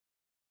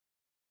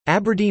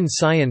Aberdeen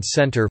Science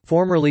Centre,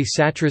 formerly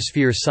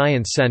Satrosphere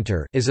Science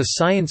Centre, is a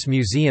science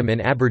museum in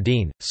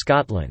Aberdeen,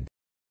 Scotland.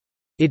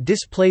 It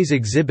displays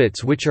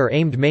exhibits which are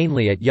aimed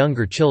mainly at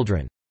younger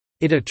children.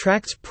 It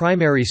attracts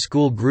primary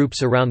school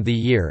groups around the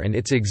year and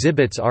its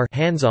exhibits are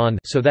hands-on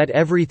so that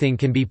everything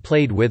can be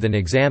played with and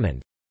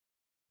examined.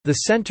 The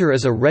centre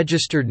is a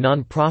registered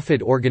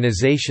non-profit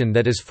organisation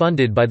that is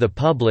funded by the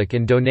public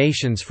and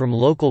donations from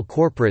local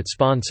corporate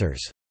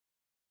sponsors.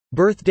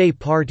 Birthday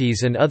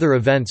parties and other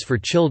events for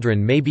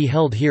children may be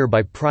held here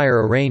by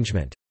prior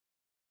arrangement.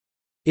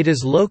 It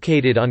is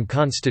located on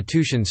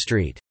Constitution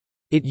Street.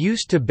 It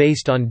used to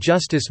based on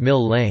Justice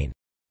Mill Lane.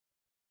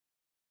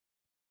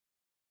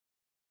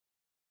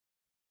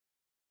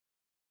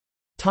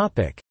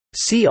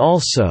 See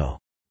also: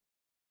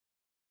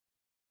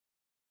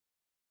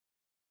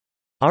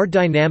 Our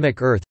Dynamic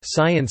Earth –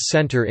 Science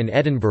Centre in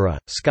Edinburgh,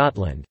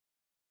 Scotland.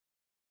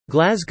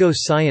 Glasgow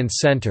Science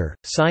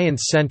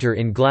Centre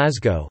in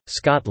Glasgow,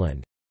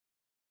 Scotland.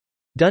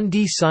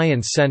 Dundee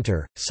Science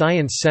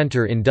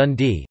Centre in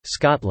Dundee,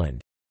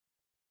 Scotland.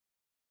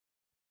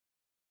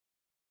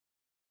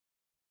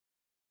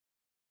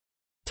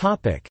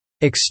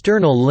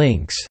 External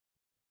links.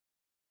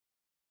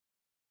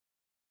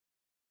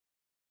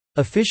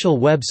 Official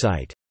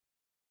website.